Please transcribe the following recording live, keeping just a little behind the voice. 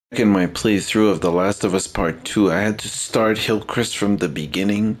In my playthrough of The Last of Us Part 2, I had to start Hillcrest from the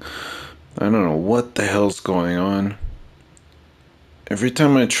beginning. I don't know what the hell's going on. Every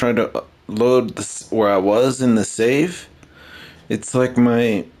time I try to load this where I was in the save, it's like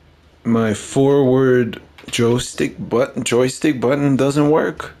my forward joystick button doesn't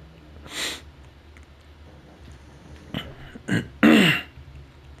work.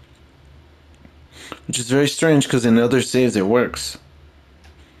 Which is very strange because in other saves it works.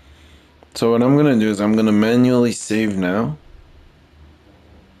 So what I'm gonna do is I'm gonna manually save now.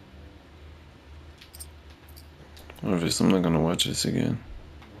 Obviously I'm not gonna watch this again.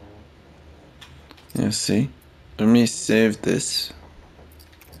 Yeah, see? Let me save this.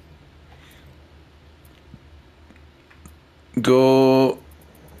 Go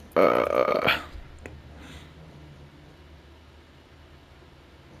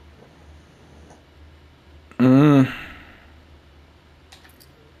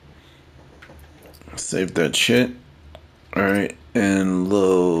save that shit. Alright, and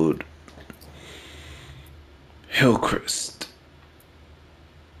load Hillcrest.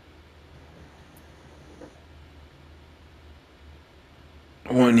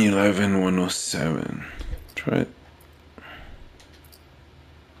 111, 107. Try it.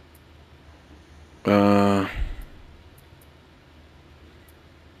 I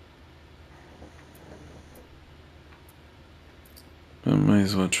might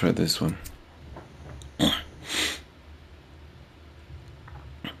as well try this one.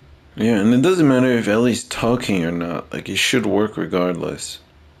 Yeah, and it doesn't matter if Ellie's talking or not. Like, it should work regardless.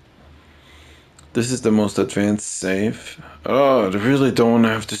 This is the most advanced save. Oh, I really don't want to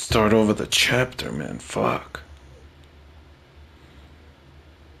have to start over the chapter, man. Fuck.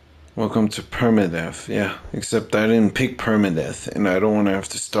 Welcome to permadeath. Yeah, except I didn't pick permadeath, and I don't want to have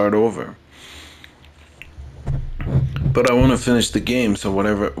to start over. But I want to finish the game, so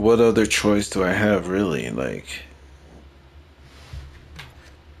what other choice do I have, really? Like...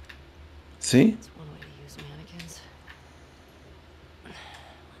 See? That's one way to use mannequins.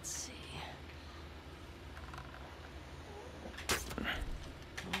 Let's see.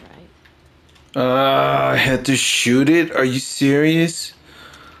 I had to shoot it? Are you serious?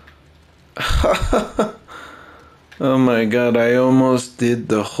 Oh my god, I almost did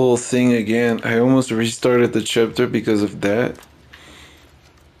the whole thing again. I almost restarted the chapter because of that.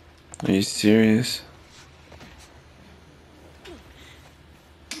 Are you serious?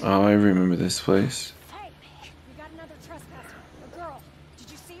 Oh, I remember this place. Hey, we got another trespasser. A girl.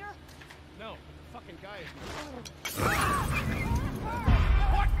 Did you see her? No, the fucking guy is...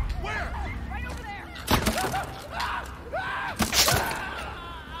 What? Where? Right over there.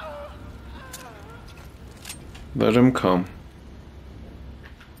 Let him come.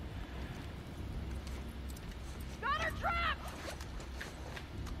 Got her trapped!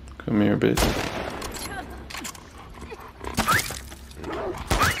 Come here, bitch.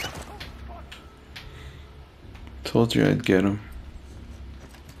 Told you I'd get him.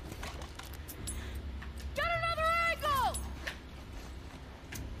 Got another angle!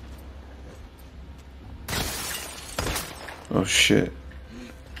 Oh shit.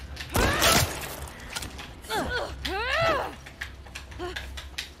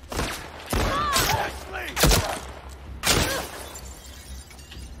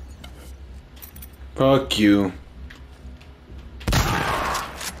 Fuck you.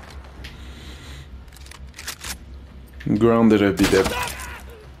 I'm grounded, I'd be dead.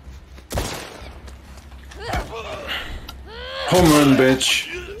 Home run, bitch.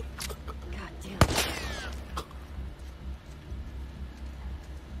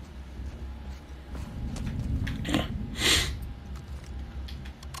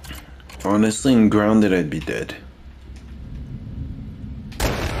 Honestly, in grounded, I'd be dead.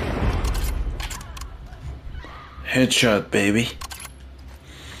 Headshot, baby.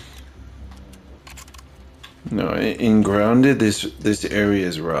 No, in grounded, this area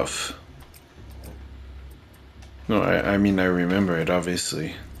is rough. No, I mean, I remember it,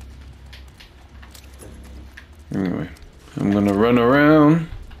 obviously. Anyway, I'm gonna run around.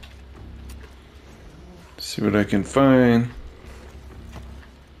 See what I can find.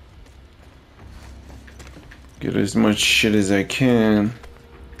 Get as much shit as I can.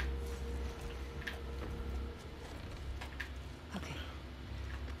 Okay.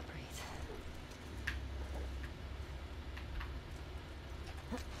 Breathe.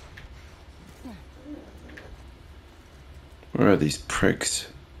 Where are these pricks?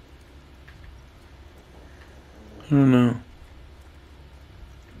 I don't know.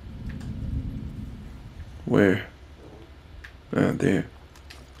 Where? Ah, there.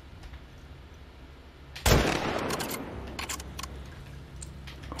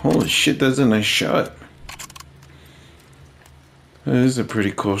 Holy shit, that's a nice shot. That is a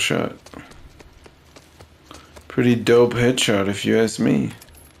pretty cool shot. Pretty dope headshot if you ask me.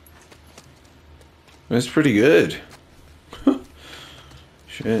 That's pretty good.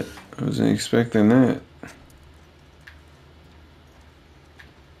 Shit, I wasn't expecting that.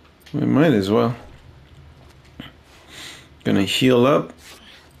 We might as well. Gonna heal up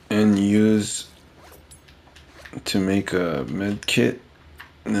and use to make a med kit.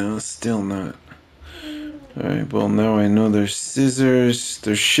 No, still not. Alright, well now I know there's scissors.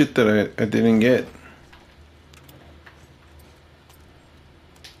 There's shit that I didn't get.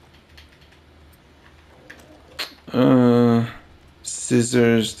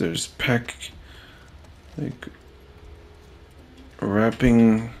 Scissors, there's like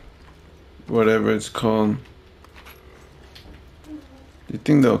wrapping, whatever it's called. Do you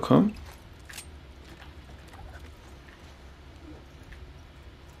think they'll come?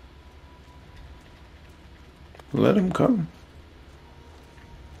 Let them come.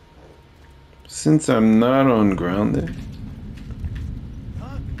 Since I'm not on grounded.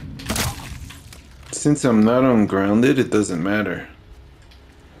 Since I'm not on grounded, it doesn't matter.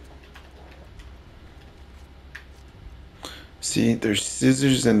 See, there's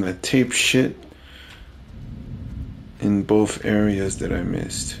scissors and the tape shit in both areas that I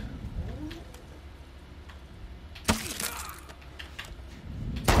missed.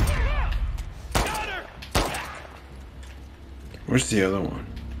 Where's the other one?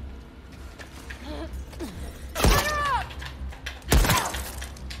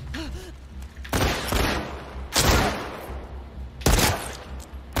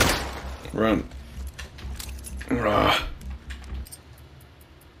 Run.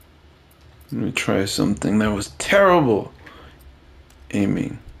 Let me try something that was terrible.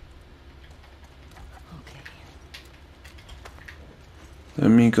 Aiming. Okay.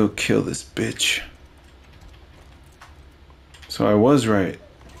 Let me go kill this bitch. So I was right.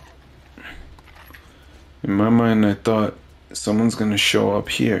 In my mind, I thought someone's gonna show up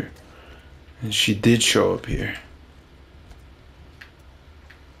here. And she did show up here.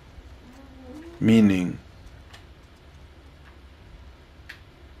 Meaning,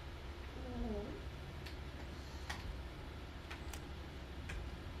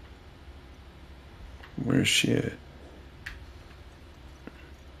 where's she at?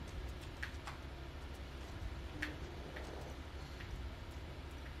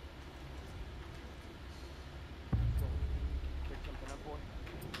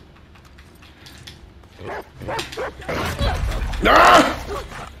 Ah!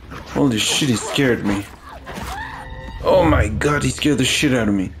 Holy shit, he scared me. Oh my god, he scared the shit out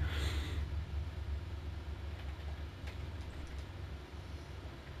of me.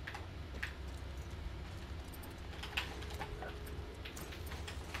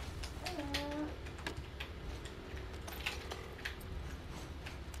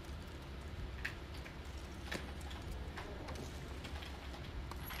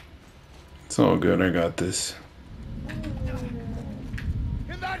 It's all good, I got this.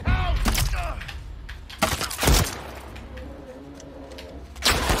 In that house!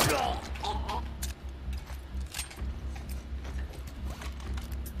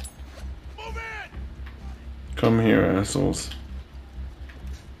 Move in! Come here, assholes.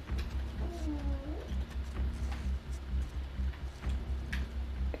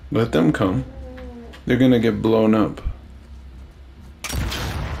 Let them come. They're gonna get blown up.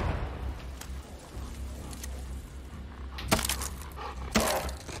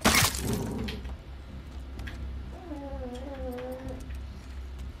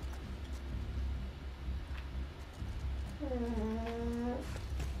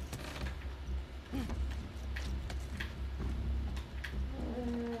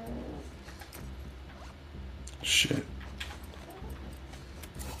 Shit.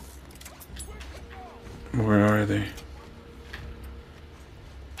 Where are they?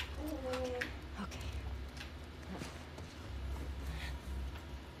 Okay.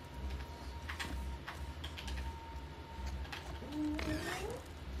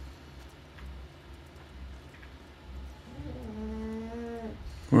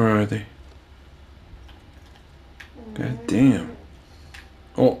 Where are they? God damn.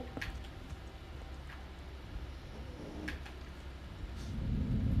 Oh.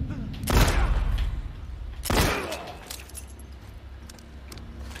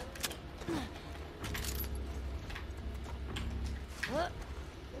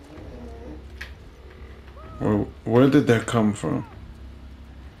 Where did that come from?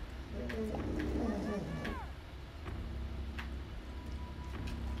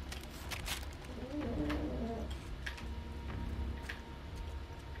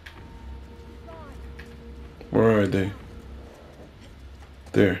 Where are they?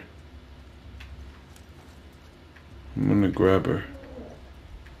 There. I'm gonna grab her.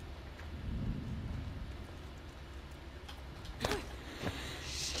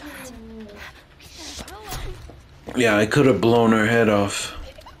 Yeah, I could have blown her head off.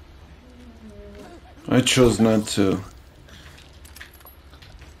 I chose not to.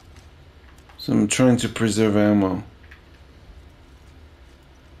 So I'm trying to preserve ammo.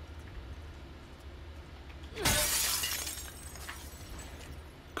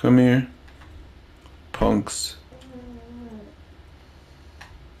 Come here, punks.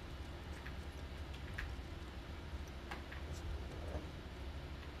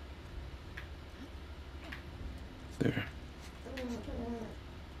 There.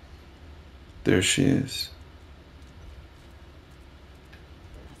 There she is.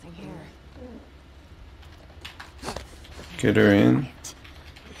 Nothing here. Get her in.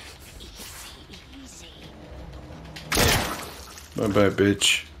 Easy. Bye bye,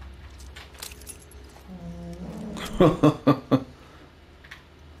 bitch.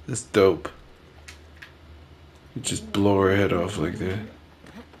 That's dope. You just blow her head off like that.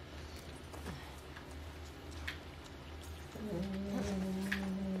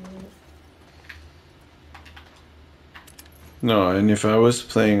 No, and if I was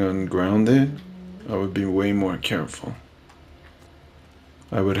playing on grounded, I would be way more careful.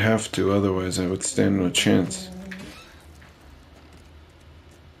 I would have to, otherwise I would stand no chance.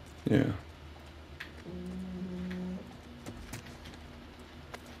 Yeah.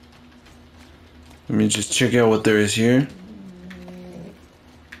 Let me just check out what there is here.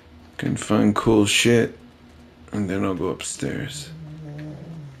 Can find cool shit, and then I'll go upstairs.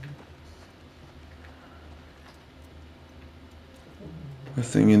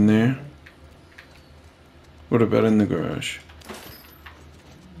 Nothing in there. What about in the garage?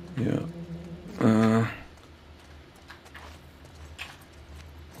 Yeah.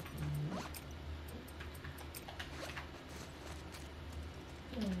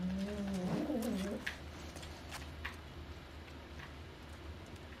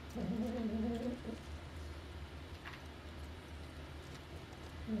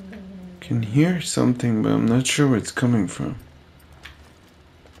 Can hear something, but I'm not sure where it's coming from.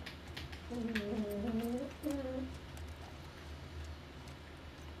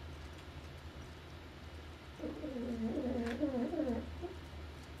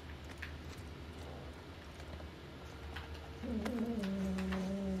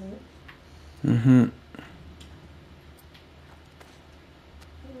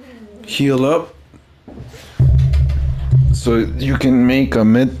 Heal up. So you can make a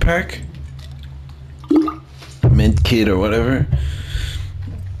med pack? Med kit or whatever.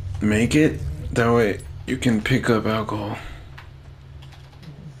 Make it. That way you can pick up alcohol.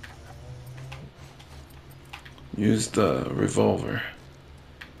 Use the revolver.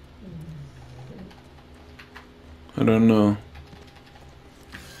 I don't know.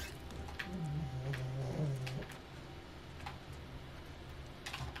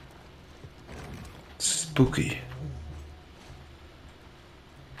 Spooky.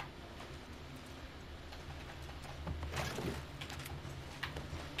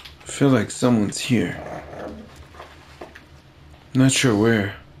 I feel like someone's here. Not sure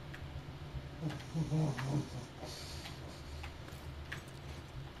where.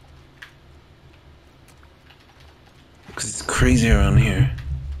 Cause it's crazy around here.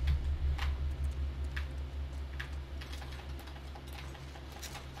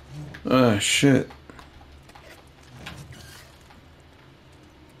 Ah, shit.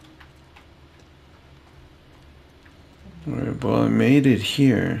 Alright, well, I made it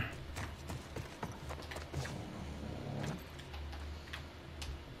here.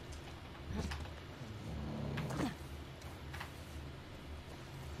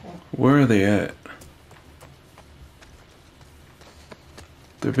 Where are they at?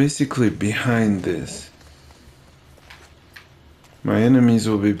 They're basically behind this. My enemies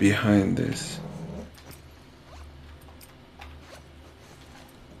will be behind this.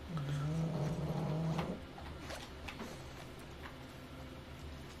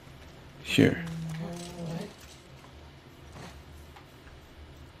 Here.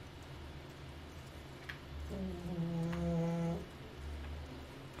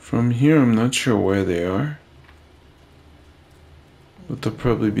 From here, I'm not sure where they are. But there'll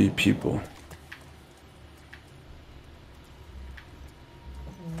probably be people.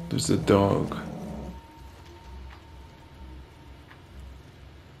 There's a dog.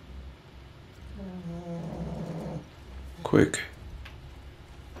 Quick.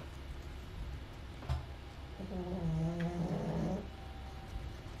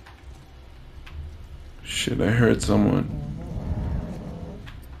 Shit, I heard someone.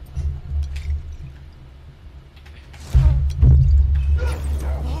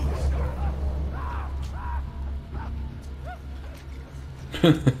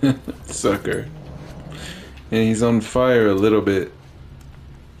 Sucker. And he's on fire a little bit.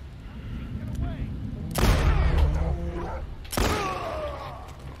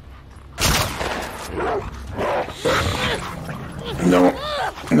 No.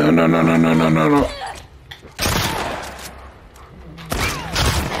 No, no, no, no, no, no, no, no.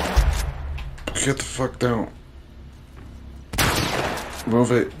 Get the fuck down.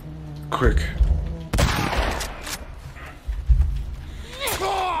 Move it. Quick.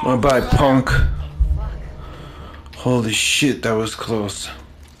 My bye, punk. Holy shit, that was close.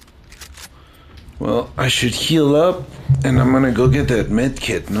 Well, I should heal up, and I'm gonna go get that med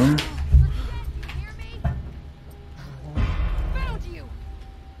kit, no? Found you.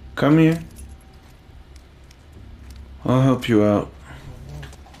 Come here. I'll help you out.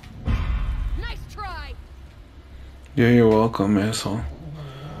 Nice try. Yeah, you're welcome, asshole.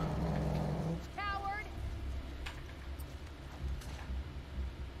 Coward.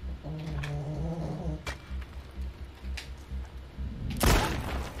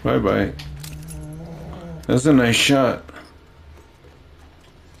 Bye-bye. That's a nice shot.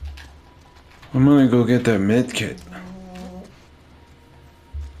 I'm gonna go get that med kit.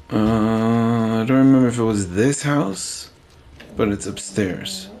 I don't remember if it was this house, but it's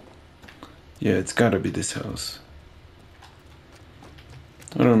upstairs. Yeah, it's gotta be this house.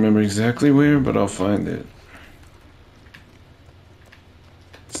 I don't remember exactly where, but I'll find it.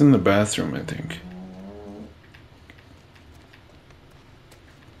 It's in the bathroom, I think.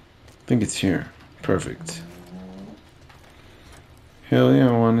 I think it's here. Perfect. Hell yeah,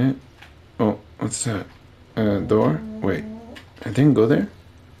 I want it. Oh, what's that? Door? Wait, I didn't go there?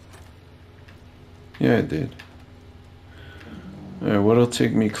 Yeah, I did. Alright, what'll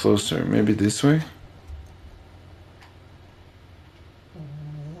take me closer? Maybe this way?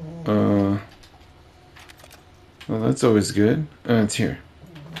 Well, that's always good. It's here.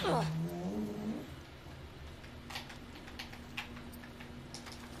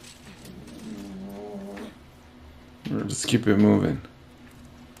 Let's keep it moving.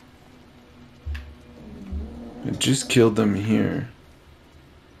 I just killed them here.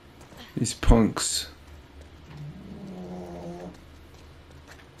 These punks.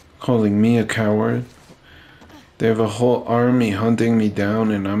 Calling me a coward. They have a whole army hunting me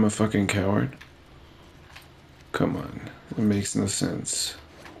down and I'm a fucking coward. Come on. It makes no sense.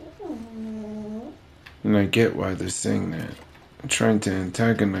 And I get why they're saying that. They're trying to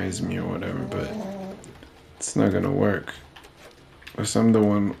antagonize me or whatever, but it's not gonna work. Because I'm the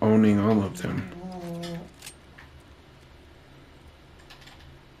one owning all of them.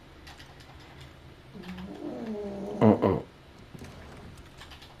 Oh.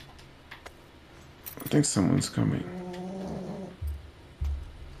 I think someone's coming.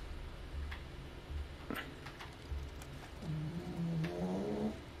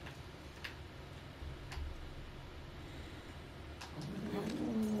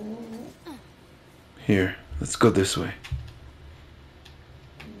 Here, let's go this way.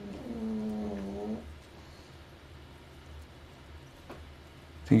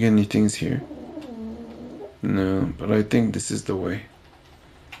 Think anything's here? No, but I think this is the way.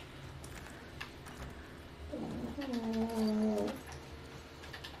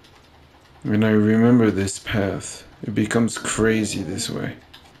 When I remember this path, it becomes crazy this way.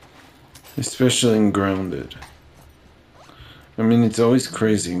 Especially in Grounded. I mean, it's always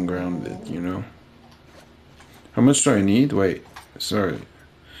crazy in Grounded, you know? How much do I need? Wait, sorry.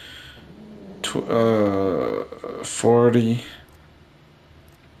 40.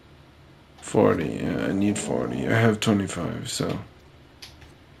 40, yeah, I need 40. I have 25, so.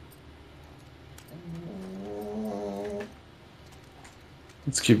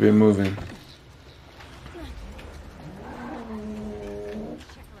 Let's keep it moving.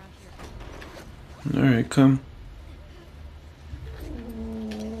 Alright, come.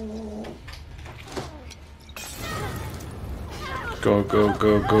 Go, go,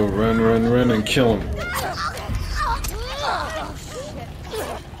 go, go. Run, run, run, and kill him.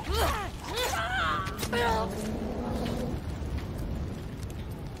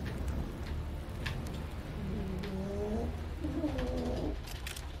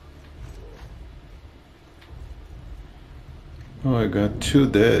 Oh, I got 2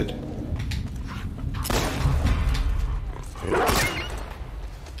 dead.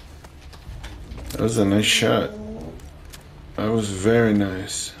 That was a nice shot. That was very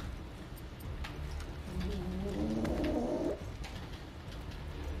nice.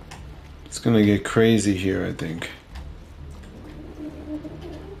 It's gonna get crazy here, I think.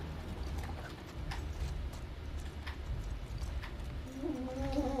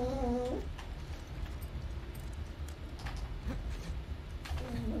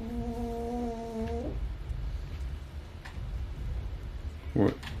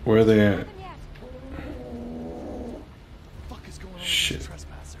 Where are they at? Shit.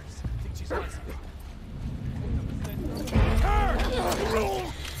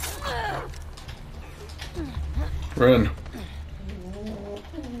 Run.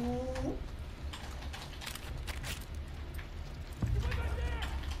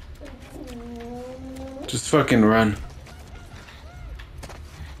 Just fucking run.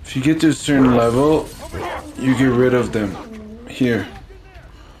 If you get to a certain level, you get rid of them. Here.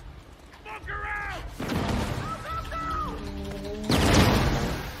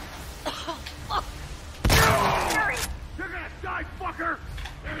 You're gonna die, fucker!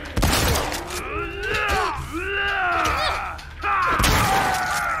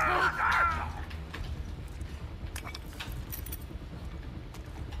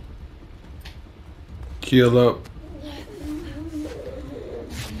 Heal up.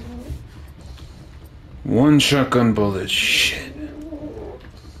 One shotgun bullet. Shit.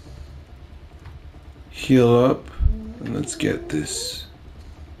 Heal up. And let's get this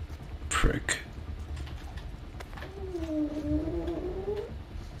prick.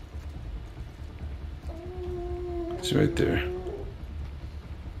 It's right there.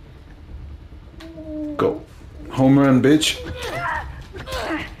 Go. Home run, bitch.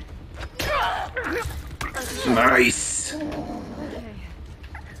 Nice.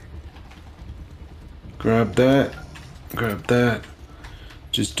 Grab that. Grab that.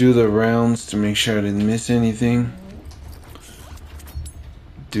 Just do the rounds to make sure I didn't miss anything.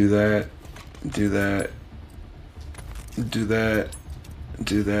 Do that. Do that. Do that.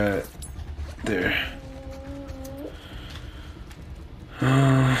 Do that. There.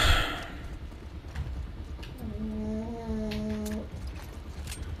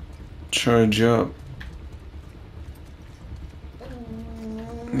 Charge up.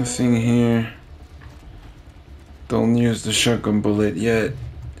 Nothing here. Don't use the shotgun bullet yet.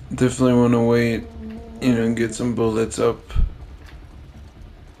 Definitely want to wait, you know, get some bullets up.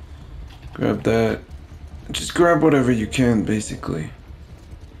 Grab that. Just grab whatever you can, basically.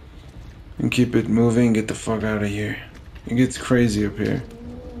 And keep it moving. Get the fuck out of here. It gets crazy up here.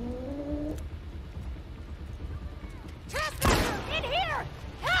 In here!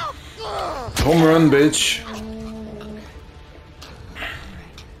 Help! Home run, bitch.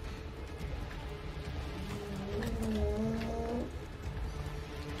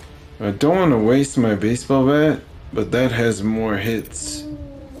 I don't want to waste my baseball bat, but that has more hits.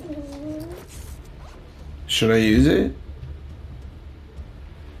 Should I use it?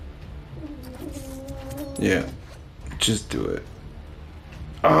 Yeah, just do it.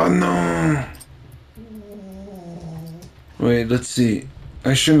 Oh no! Wait, let's see.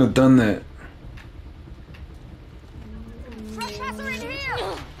 I shouldn't have done that. Trespasser in here!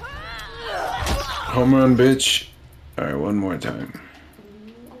 Home run, bitch. Alright, one more time.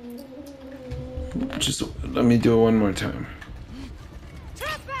 Just let me do it one more time.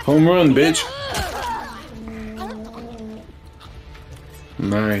 Home run, bitch.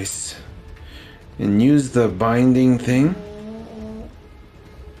 Nice. And use the binding thing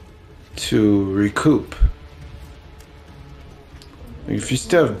to recoup. If you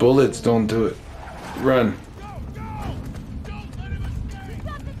still have bullets, don't do it. Run.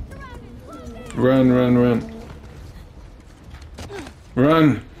 Run, run, run.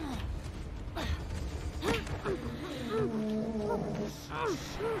 Run.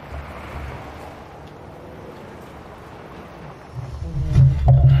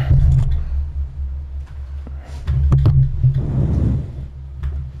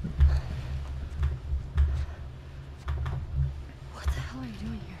 What the hell are you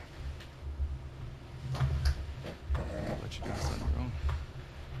doing here? I'll let you do this on your own.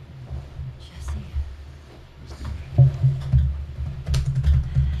 Jesse, Just do it.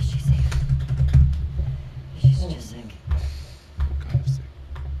 is she safe? She's just sick. What kind of sick?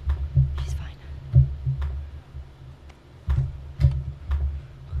 She's fine.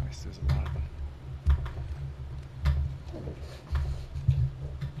 Christ, there's a lot of them.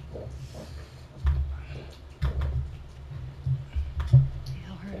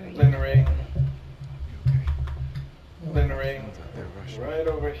 How hurt are you? Linnery. You okay? Linnery. Someone's out there rushing. Right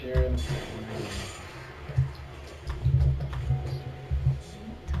over here.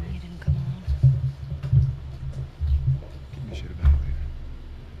 Tell me you didn't come alone. Give me shit about it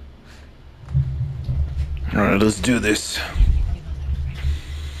later. Alright, let's do this. You know that, right?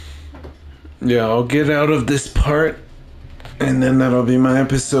 Yeah, I'll get out of this part, and then that'll be my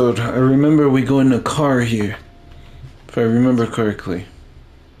episode. I remember we go in a car here, if I remember correctly.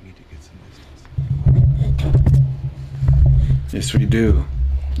 We need to get some distance. Yes, we do.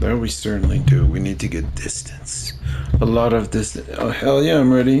 That we certainly do. We need to get distance. A lot of distance. Oh, hell yeah,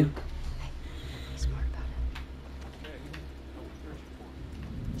 I'm ready. Be smart about it.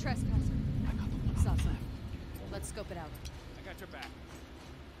 Trespasser. Stop. Let's scope it out. I got your back.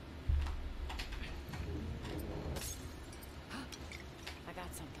 I got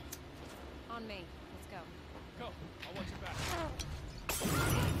something. On me. Let's go. Go. I'll watch your back.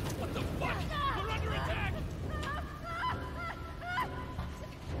 What the fuck? We're under attack!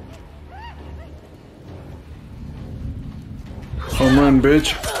 Home run,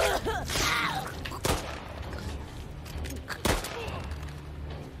 bitch.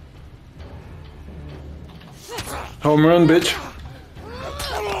 Home run, bitch.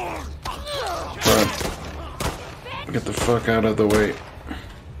 Run. Get the fuck out of the way.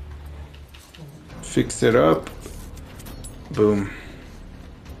 Fix it up. Boom.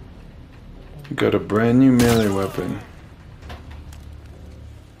 Got a brand new melee weapon.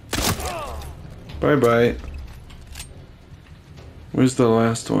 Bye bye. Where's the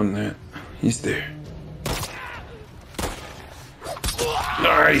last one at? He's there.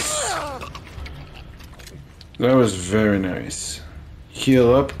 Nice! That was very nice.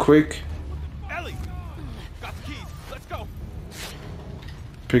 Heal up quick. Ellie! Got the keys. Let's go.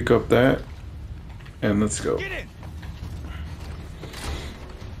 Pick up that. And let's go. Get in!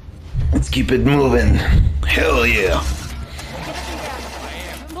 Let's keep it moving. Hell yeah.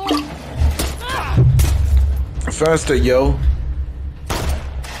 Faster, yo.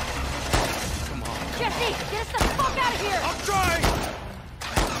 Jesse, get us the fuck out of here! I'm trying!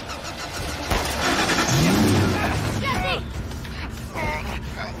 Jesse!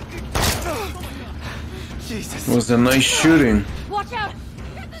 Jesus. It was a nice shooting. Watch out!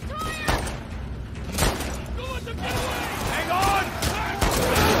 Get the tire! Hang on!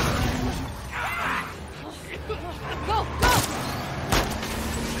 Go, go!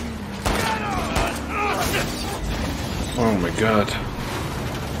 Oh my god.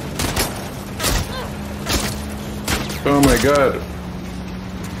 Oh my god.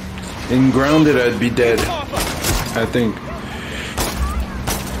 In grounded, I'd be dead. I think.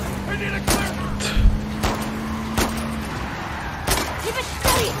 I need a clear. Keep it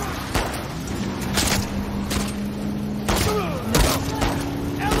steady!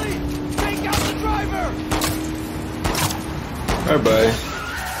 Ellie! Take out the driver! Bye bye.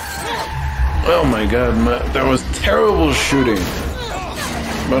 Oh my god, that was terrible shooting.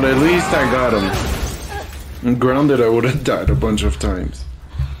 But at least I got him. In grounded, I would have died a bunch of times.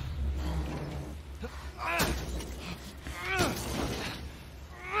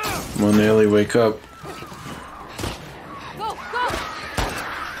 Come on, Ellie, wake up. Go, go!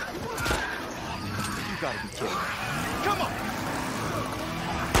 You gotta be kidding me. Come on!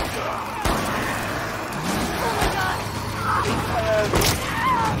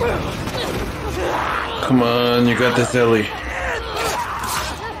 Come on, you got this, Ellie.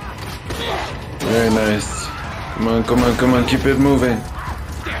 Very nice. Come on, come on, come on, keep it moving.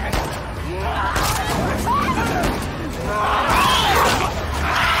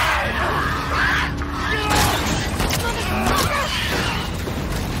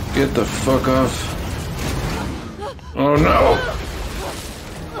 Get the fuck off. Oh no!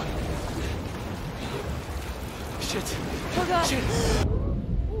 Shit. Oh god! Shit.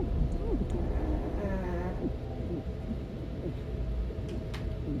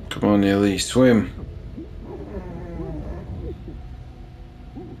 Come on, Ellie, swim.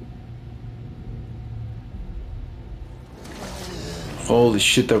 Holy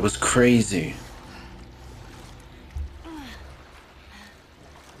shit, that was crazy.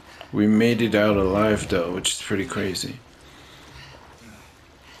 We made it out alive though, which is pretty crazy.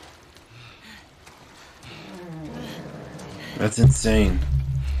 That's insane.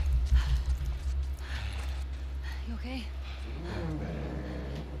 You okay? I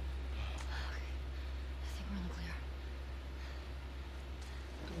think we're in the clear.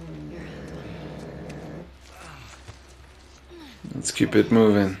 Let's keep it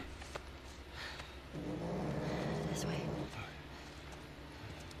moving. This way.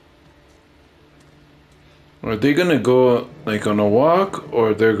 Are they gonna go like on a walk,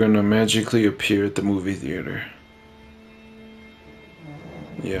 or they're gonna magically appear at the movie theater?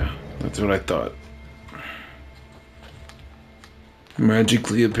 Yeah, that's what I thought.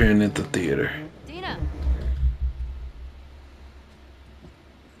 Magically appearing at the theater. Dina!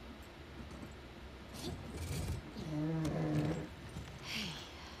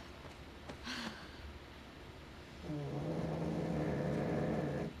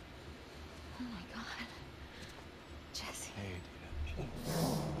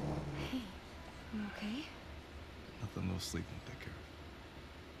 sleep and take care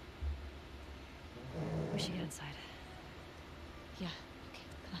of. We should get inside. Yeah, okay,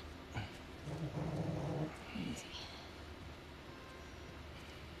 come on. Easy.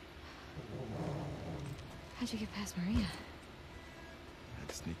 How'd you get past Maria? I had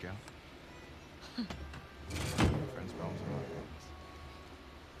to sneak out. Friends' problems are my problems.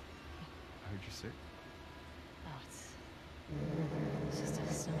 I heard you're sick. Oh, it's just a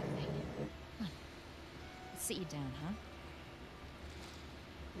stomach thing. Come on. Let's sit you down, huh?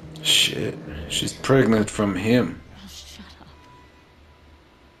 Shit, she's pregnant from him. Oh, shut up.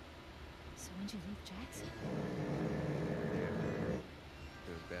 So when'd you leave Jackson? Yeah.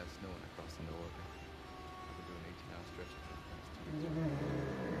 There was bad snow when I crossed into Oregon. I've been doing 18-hour stretches for the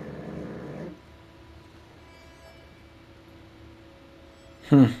past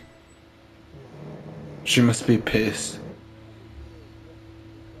 2 weeks. She must be pissed.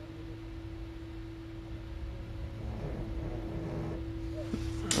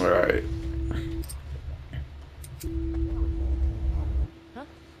 Alright. Huh?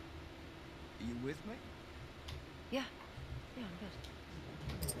 You with me? Yeah. Yeah,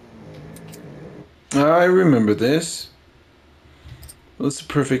 I'm good. I remember this. What's the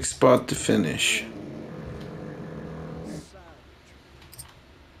perfect spot to finish?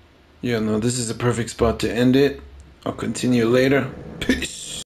 Yeah, no, this is a perfect spot to end it. I'll continue later. Peace.